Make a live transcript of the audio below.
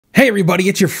Hey everybody,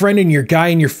 it's your friend and your guy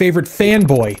and your favorite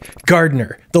fanboy,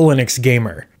 Gardiner, the Linux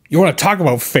gamer. You want to talk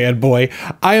about fanboy?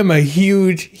 I am a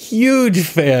huge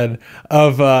fan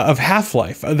of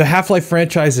Half-Life. The Half-Life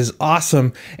franchise is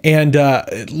awesome, and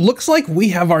it looks like we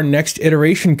have our next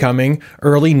iteration coming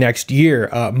early next year,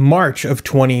 March of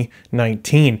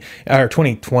 2019, or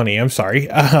 2020, I'm sorry.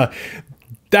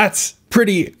 That's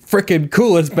pretty freaking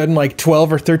cool. It's been like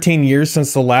 12 or 13 years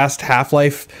since the last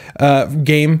Half-Life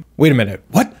game. Wait a minute,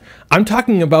 what? I'm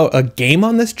talking about a game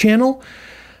on this channel?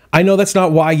 I know that's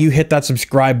not why you hit that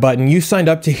subscribe button. You signed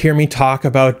up to hear me talk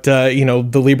about, you know,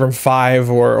 the LBRY 5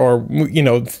 or you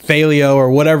know, Thalio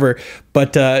or whatever.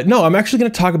 But no, I'm actually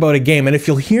going to talk about a game. And if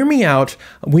you'll hear me out,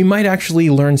 we might actually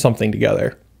learn something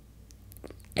together.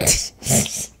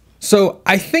 So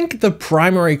I think the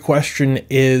primary question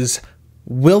is,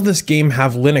 will this game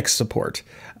have Linux support?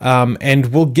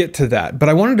 And we'll get to that. But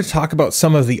I wanted to talk about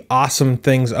some of the awesome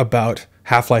things about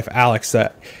Half-Life Alyx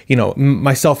that, you know,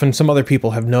 myself and some other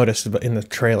people have noticed in the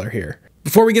trailer here.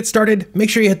 Before we get started, make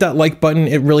sure you hit that like button.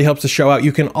 It really helps the show out.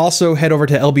 You can also head over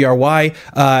to LBRY,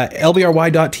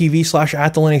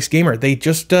 lbry.tv/@thelinuxgamer. They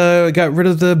just got rid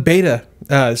of the beta.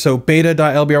 So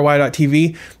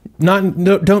beta.lbry.tv.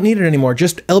 Don't need it anymore.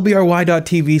 Just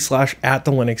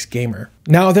lbry.tv/@thelinuxgamer.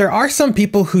 Now, there are some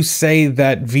people who say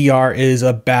that VR is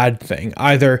a bad thing.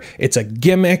 Either it's a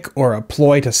gimmick or a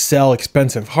ploy to sell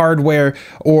expensive hardware,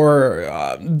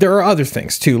 or there are other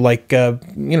things too, like you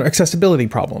know, accessibility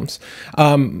problems.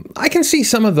 I can see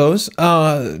some of those,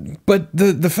 but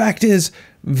the fact is,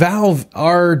 Valve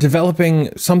are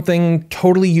developing something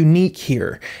totally unique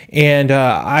here, and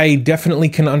I definitely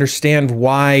can understand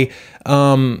why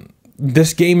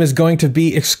this game is going to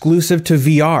be exclusive to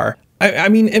VR. I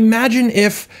mean, imagine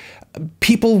if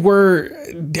people were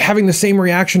having the same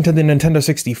reaction to the Nintendo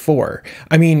 64.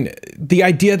 I mean, the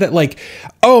idea that, like,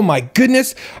 oh my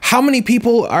goodness, how many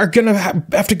people are gonna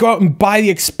have to go out and buy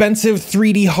the expensive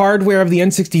 3D hardware of the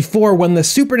N64 when the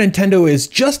Super Nintendo is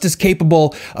just as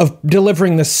capable of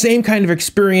delivering the same kind of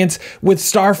experience with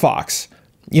Star Fox?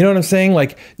 You know what I'm saying?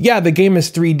 Like, yeah, the game is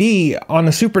 3D on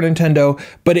a Super Nintendo,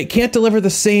 but it can't deliver the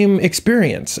same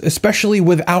experience, especially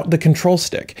without the control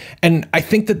stick. And I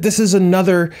think that this is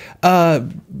another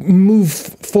move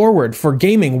forward for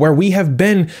gaming, where we have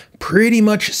been pretty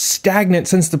much stagnant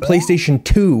since the PlayStation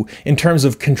 2 in terms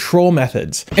of control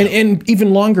methods, and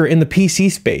even longer in the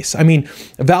PC space. I mean,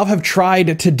 Valve have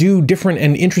tried to do different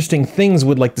and interesting things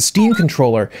with, like, the Steam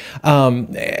controller,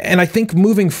 and I think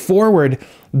moving forward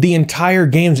the entire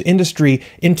games industry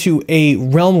into a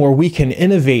realm where we can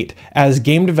innovate as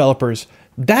game developers,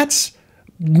 that's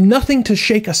nothing to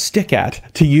shake a stick at,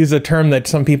 to use a term that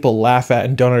some people laugh at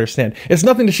and don't understand. It's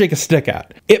nothing to shake a stick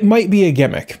at. It might be a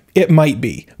gimmick. It might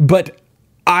be. But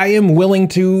I am willing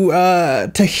to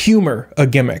humor a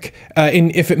gimmick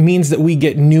if it means that we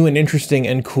get new and interesting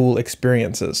and cool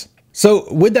experiences. So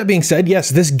with that being said, yes,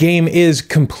 this game is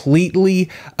completely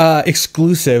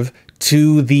exclusive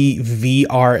to the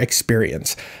VR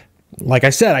experience. Like I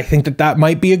said, I think that that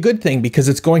might be a good thing, because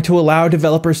it's going to allow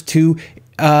developers to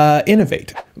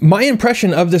innovate. My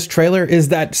impression of this trailer is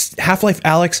that Half-Life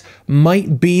Alyx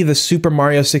might be the Super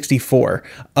Mario 64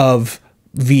 of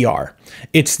VR.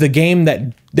 It's the game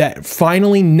that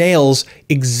finally nails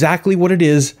exactly what it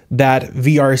is that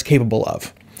VR is capable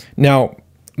of. Now,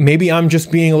 maybe I'm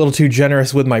just being a little too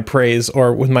generous with my praise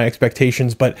or with my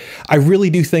expectations, but I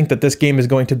really do think that this game is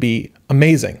going to be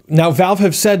amazing. Now, Valve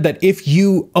have said that if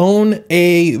you own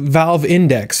a Valve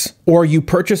Index, or you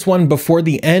purchase one before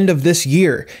the end of this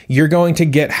year, you're going to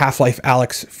get Half-Life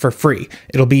Alyx for free.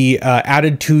 It'll be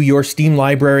added to your Steam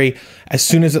library as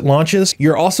soon as it launches.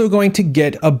 You're also going to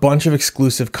get a bunch of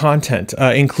exclusive content,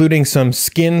 including some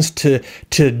skins to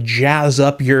jazz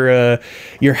up your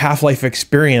Half-Life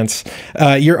experience.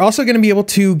 You're also going to be able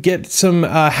to get some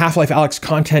Half-Life Alyx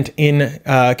content in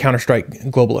Counter-Strike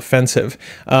Global Offensive.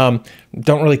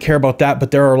 Don't really care about that,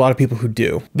 but there are a lot of people who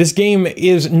do. This game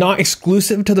is not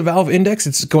exclusive to the Valve Index.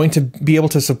 It's going to be able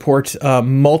to support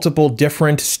multiple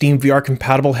different Steam VR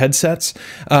compatible headsets,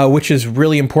 which is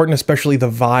really important, especially the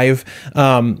Vive.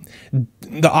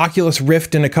 The Oculus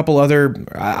Rift and a couple other,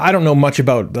 I don't know much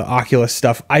about the Oculus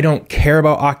stuff. I don't care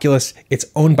about Oculus. It's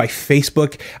owned by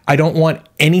Facebook. I don't want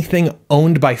anything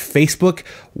owned by Facebook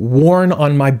worn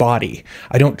on my body.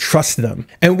 I don't trust them.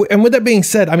 And with that being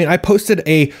said, I mean, I posted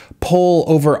a poll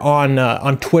over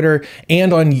on Twitter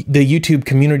and on the YouTube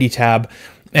community tab,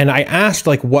 and I asked,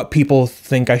 like, what people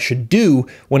think I should do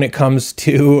when it comes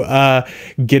to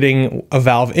getting a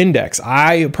Valve Index.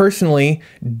 I personally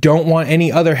don't want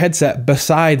any other headset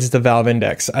besides the Valve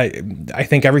Index. I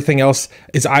think everything else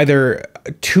is either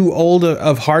too old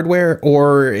of hardware,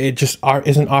 or it just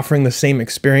isn't offering the same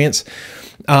experience.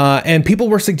 And people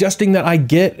were suggesting that I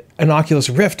get an Oculus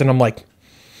Rift, and I'm like,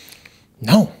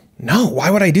 no, why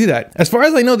would I do that? As far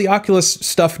as I know, the Oculus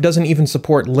stuff doesn't even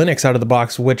support Linux out of the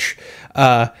box, which,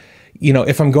 you know,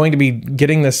 if I'm going to be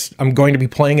getting this, I'm going to be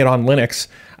playing it on Linux.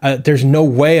 There's no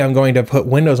way I'm going to put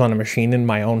Windows on a machine in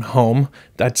my own home.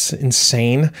 That's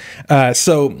insane.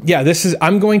 So yeah,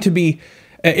 I'm going to be,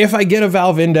 if I get a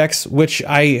Valve Index, which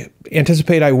I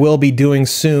anticipate I will be doing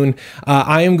soon,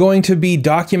 I am going to be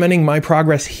documenting my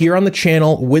progress here on the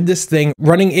channel with this thing,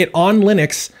 running it on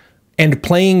Linux and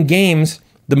playing games,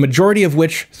 the majority of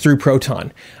which through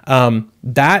Proton.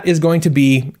 That is going to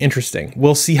be interesting.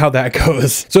 We'll see how that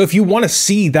goes. So if you want to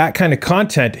see that kind of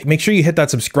content, make sure you hit that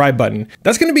subscribe button.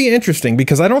 That's going to be interesting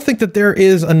because I don't think that there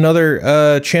is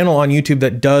another channel on YouTube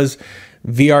that does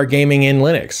VR gaming in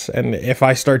Linux. And if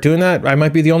I start doing that, I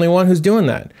might be the only one who's doing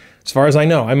that. As far as I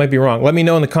know, I might be wrong. Let me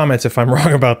know in the comments if I'm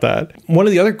wrong about that. One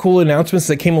of the other cool announcements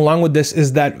that came along with this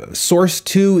is that Source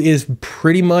 2 is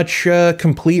pretty much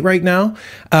complete right now.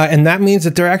 And that means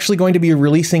that they're actually going to be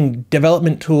releasing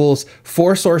development tools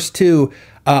for Source 2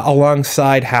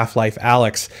 alongside Half-Life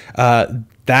Alyx.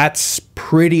 That's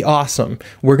pretty awesome.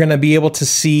 We're going to be able to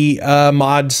see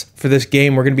mods for this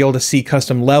game. We're going to be able to see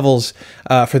custom levels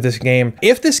for this game.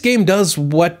 If this game does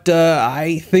what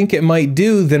I think it might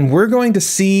do, then we're going to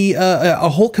see a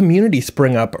whole community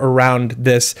spring up around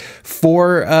this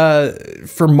for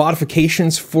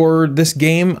modifications for this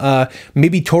game,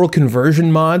 maybe total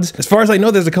conversion mods. As far as I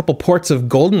know, there's a couple ports of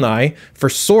GoldenEye for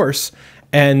Source,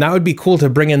 and that would be cool to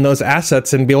bring in those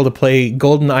assets and be able to play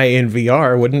GoldenEye in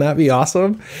VR. Wouldn't that be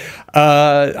awesome?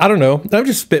 I don't know. I'm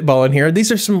just spitballing here.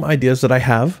 These are some ideas that I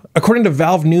have. According to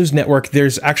Valve News Network,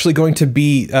 there's actually going to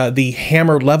be the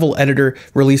Hammer level editor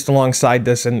released alongside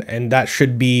this, and that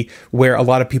should be where a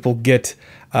lot of people get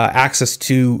access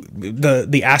to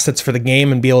the assets for the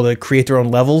game and be able to create their own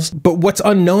levels. But what's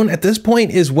unknown at this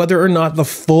point is whether or not the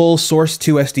full Source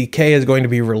 2 SDK is going to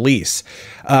be released.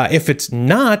 If it's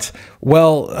not,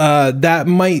 well, that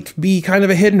might be kind of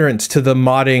a hindrance to the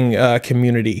modding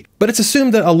community. But it's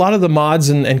assumed that a lot of the mods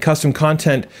and custom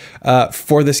content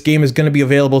for this game is going to be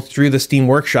available through the Steam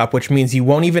Workshop, which means you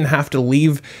won't even have to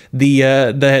leave the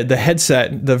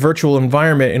headset, the virtual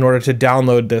environment, in order to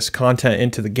download this content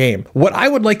into the game. What I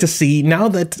would like to see, now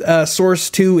that Source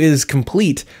 2 is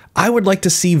complete, I would like to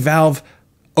see Valve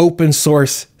open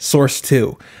source Source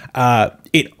 2.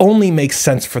 It only makes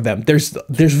sense for them. There's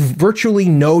virtually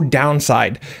no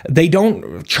downside. They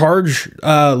don't charge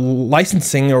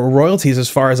licensing or royalties, as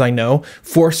far as I know,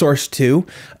 for Source 2.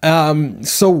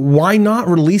 So why not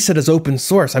release it as open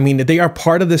source? I mean, they are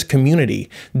part of this community.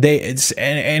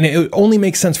 And it only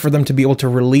makes sense for them to be able to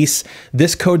release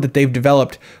this code that they've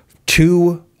developed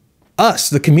to us,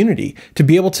 the community, to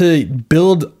be able to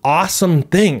build awesome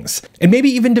things and maybe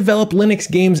even develop Linux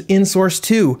games in Source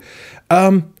 2.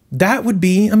 That would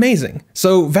be amazing.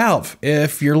 So Valve,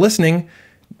 if you're listening,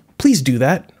 please do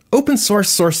that. Open source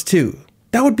Source 2.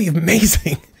 That would be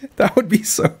amazing. That would be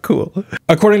so cool.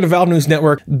 According to Valve News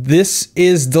Network, this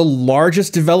is the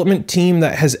largest development team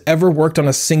that has ever worked on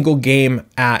a single game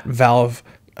at Valve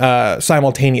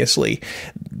simultaneously.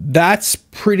 That's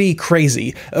pretty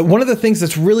crazy. One of the things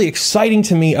that's really exciting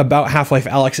to me about Half-Life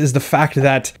Alyx is the fact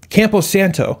that Campo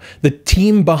Santo, the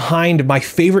team behind my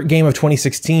favorite game of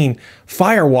 2016,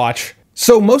 Firewatch.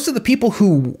 So most of the people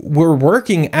who were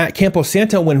working at Campo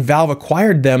Santo when Valve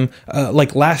acquired them,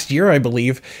 like last year, I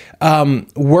believe,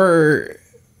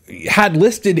 had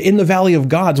listed in the Valley of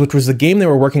Gods, which was the game they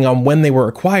were working on when they were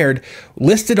acquired,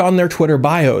 listed on their Twitter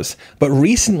bios. But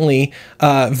recently,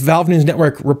 Valve News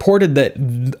Network reported that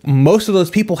most of those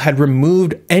people had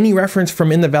removed any reference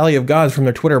from In the Valley of Gods from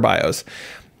their Twitter bios.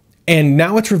 And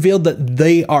now it's revealed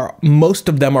that most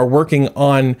of them are working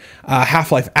on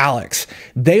Half-Life Alyx.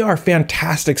 They are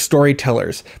fantastic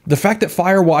storytellers. The fact that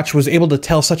Firewatch was able to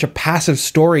tell such a passive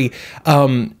story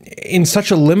in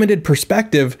such a limited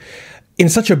perspective, in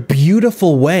such a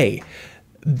beautiful way,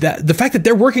 that the fact that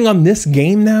they're working on this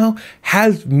game now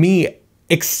has me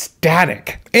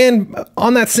ecstatic. And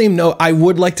on that same note, I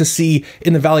would like to see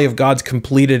In the Valley of Gods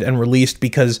completed and released,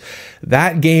 because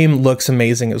that game looks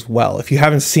amazing as well. If you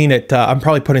haven't seen it, I'm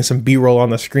probably putting some B-roll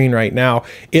on the screen right now.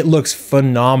 It looks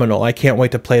phenomenal. I can't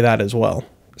wait to play that as well.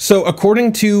 So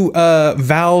according to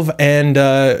Valve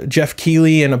and Jeff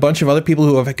Keighley and a bunch of other people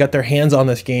who have got their hands on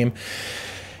this game,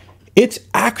 it's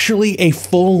actually a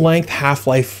full-length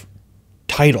Half-Life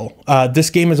title. This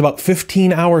game is about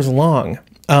 15 hours long.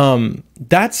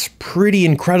 That's pretty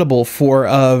incredible for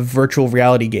a virtual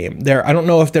reality game. I don't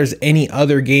know if there's any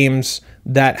other games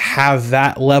that have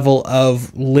that level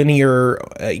of linear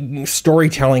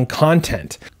storytelling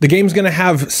content. The game's going to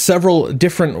have several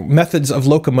different methods of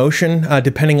locomotion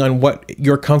depending on what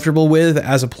you're comfortable with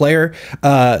as a player.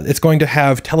 It's going to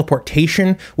have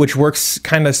teleportation, which works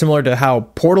kind of similar to how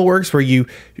Portal works, where you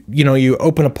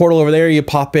open a portal over there, you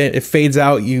pop it, it fades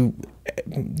out,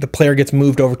 the player gets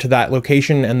moved over to that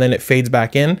location and then it fades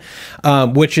back in,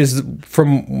 which is,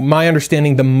 from my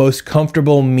understanding, the most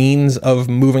comfortable means of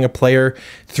moving a player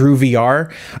through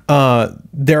VR.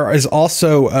 There is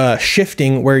also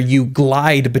shifting, where you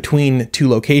glide between two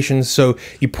locations. So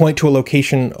you point to a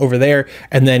location over there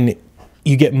and then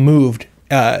you get moved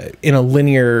in a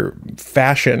linear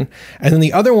fashion. And then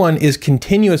the other one is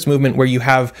continuous movement, where you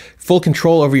have full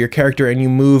control over your character and you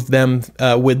move them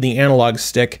with the analog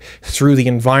stick through the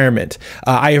environment.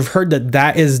 I have heard that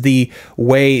that is the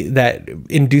way that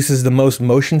induces the most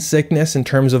motion sickness in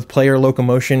terms of player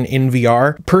locomotion in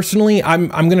VR. Personally, I'm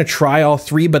going to try all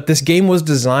three, but this game was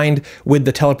designed with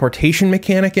the teleportation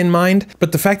mechanic in mind.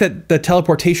 But the fact that the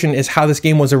teleportation is how this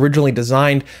game was originally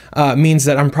designed means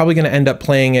that I'm probably going to end up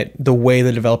playing it the way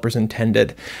the developers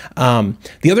intended.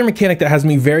 The other mechanic that has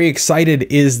me very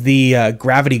excited is the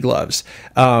gravity gloves.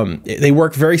 They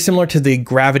work very similar to the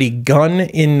gravity gun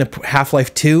in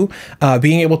Half-Life 2,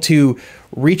 being able to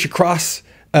reach across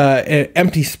an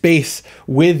empty space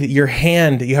with your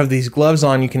hand. You have these gloves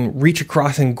on, you can reach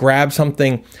across and grab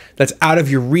something that's out of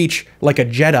your reach like a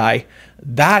Jedi.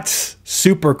 That's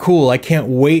super cool. I can't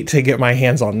wait to get my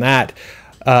hands on that.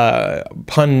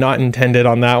 Pun not intended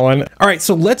on that one. All right,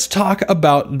 so let's talk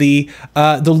about the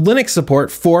Linux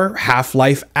support for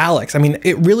Half-Life Alyx. I mean,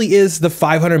 it really is the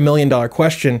 $500 million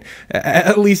question,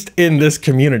 at least in this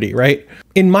community, right?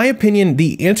 In my opinion,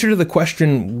 the answer to the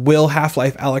question, will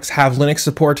Half-Life Alyx have Linux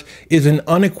support, is an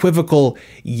unequivocal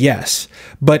yes.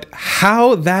 But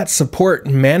how that support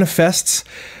manifests,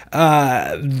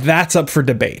 that's up for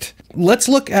debate. Let's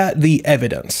look at the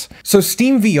evidence. So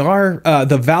Steam VR,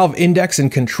 the Valve Index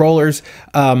and controllers,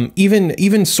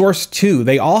 even Source 2,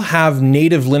 they all have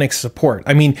native Linux support.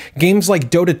 I mean, games like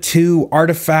Dota 2,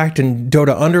 Artifact, and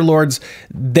Dota Underlords,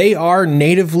 they are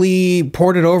natively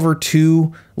ported over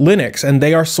to Linux, and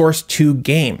they are Source 2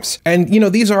 games. And,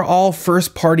 these are all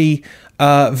first-party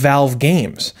Valve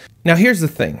games. Now, here's the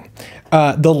thing.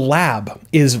 The Lab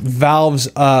is Valve's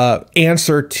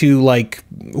answer to like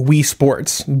Wii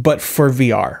Sports, but for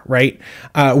VR, right?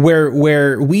 Where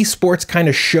Wii Sports kind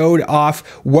of showed off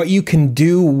what you can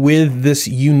do with this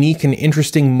unique and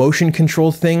interesting motion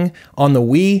control thing on the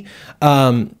Wii.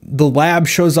 The Lab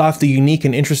shows off the unique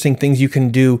and interesting things you can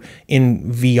do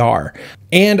in VR.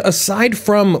 And aside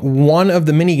from one of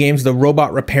the mini games, the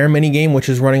robot repair mini game, which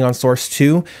is running on Source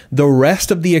 2, the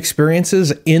rest of the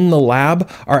experiences in the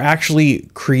Lab are actually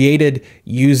created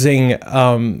using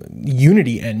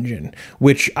Unity engine,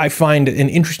 which I find an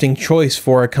interesting choice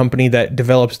for a company that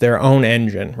develops their own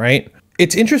engine, right?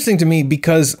 It's interesting to me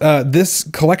because this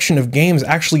collection of games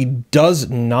actually does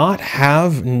not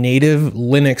have native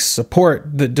Linux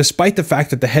support, despite the fact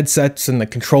that the headsets and the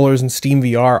controllers and Steam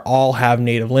VR all have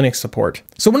native Linux support.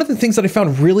 So one of the things that I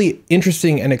found really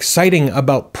interesting and exciting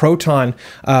about Proton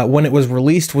when it was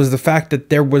released was the fact that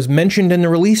there was mentioned in the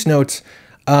release notes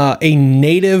a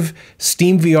native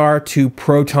Steam VR to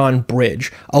Proton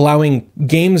bridge, allowing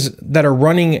games that are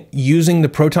running using the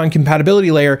Proton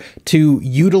compatibility layer to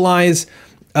utilize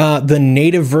the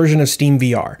native version of Steam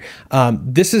VR.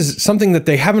 This is something that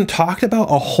they haven't talked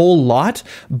about a whole lot,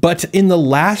 but in the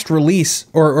last release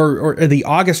or the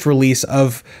August release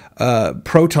of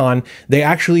Proton, they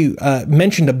actually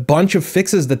mentioned a bunch of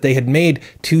fixes that they had made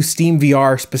to Steam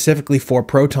VR specifically for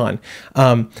Proton.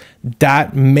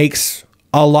 That makes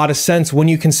a lot of sense when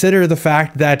you consider the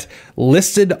fact that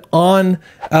listed on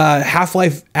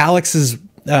Half-Life Alyx's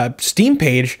Steam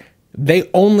page, they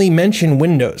only mention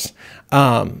Windows,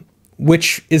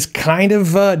 which is kind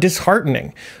of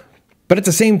disheartening. But at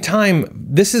the same time,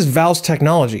 this is Valve's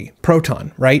technology,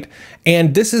 Proton, right?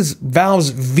 And this is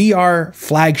Valve's VR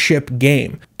flagship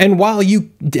game. And while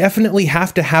you definitely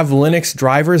have to have Linux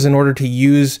drivers in order to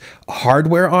use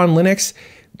hardware on Linux,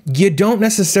 you don't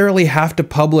necessarily have to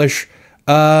publish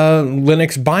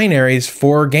Linux binaries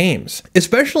for games,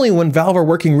 especially when Valve are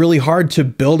working really hard to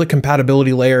build a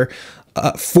compatibility layer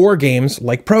for games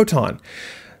like Proton.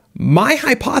 My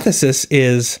hypothesis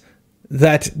is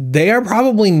that they are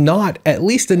probably not, at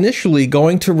least initially,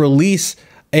 going to release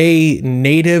a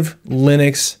native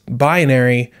Linux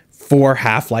binary for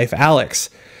Half-Life Alyx.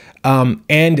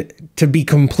 And to be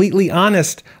completely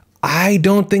honest, I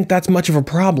don't think that's much of a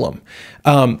problem.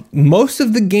 Most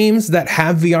of the games that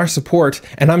have VR support,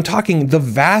 and I'm talking the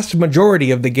vast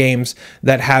majority of the games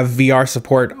that have VR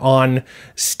support on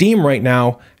Steam right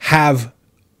now, have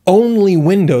only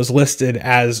Windows listed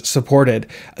as supported.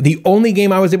 The only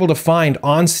game I was able to find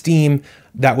on Steam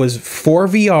that was for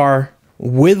VR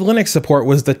with Linux support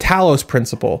was the Talos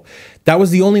Principle. That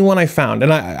was the only one I found.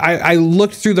 And I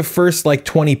looked through the first like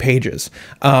 20 pages.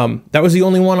 That was the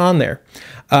only one on there,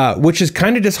 which is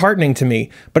kind of disheartening to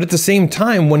me. But at the same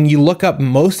time, when you look up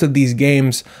most of these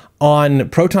games on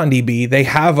ProtonDB, they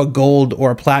have a gold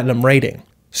or a platinum rating.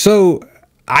 So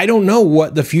I don't know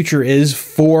what the future is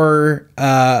for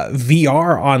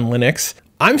VR on Linux.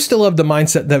 I'm still of the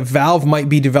mindset that Valve might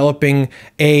be developing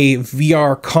a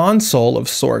VR console of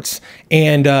sorts.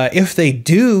 And if they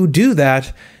do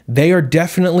that, they are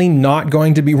definitely not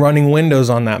going to be running Windows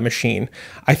on that machine.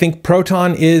 I think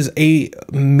Proton is a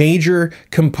major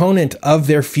component of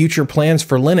their future plans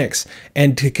for Linux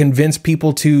and to convince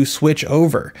people to switch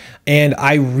over. And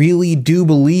I really do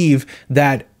believe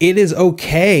that it is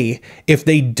okay if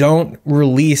they don't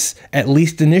release, at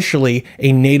least initially,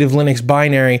 a native Linux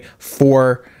binary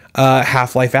for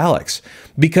Half-Life Alyx,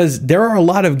 because there are a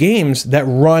lot of games that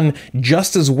run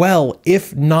just as well,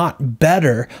 if not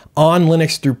better, on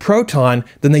Linux through Proton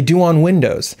than they do on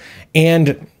Windows.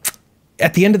 And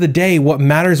at the end of the day, what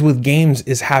matters with games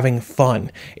is having fun.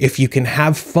 If you can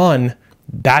have fun,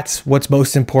 that's what's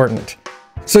most important.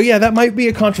 So yeah, that might be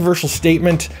a controversial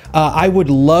statement. I would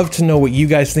love to know what you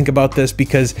guys think about this,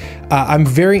 because I'm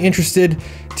very interested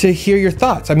to hear your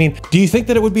thoughts. I mean, do you think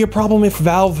that it would be a problem if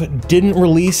Valve didn't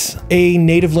release a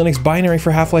native Linux binary for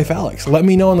Half-Life Alyx? Let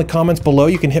me know in the comments below.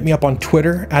 You can hit me up on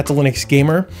Twitter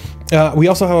 @TheLinuxGamer. We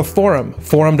also have a forum,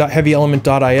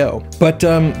 forum.heavyelement.io. But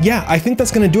yeah, I think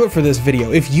that's going to do it for this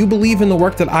video. If you believe in the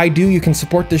work that I do, you can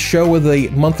support this show with a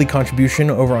monthly contribution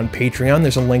over on Patreon.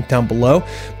 There's a link down below.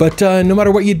 But no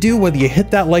matter what you do, whether you hit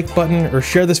that like button or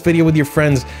share this video with your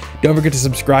friends, don't forget to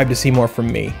subscribe to see more from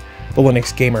me, the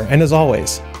Linux Gamer. And as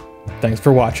always, thanks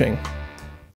for watching.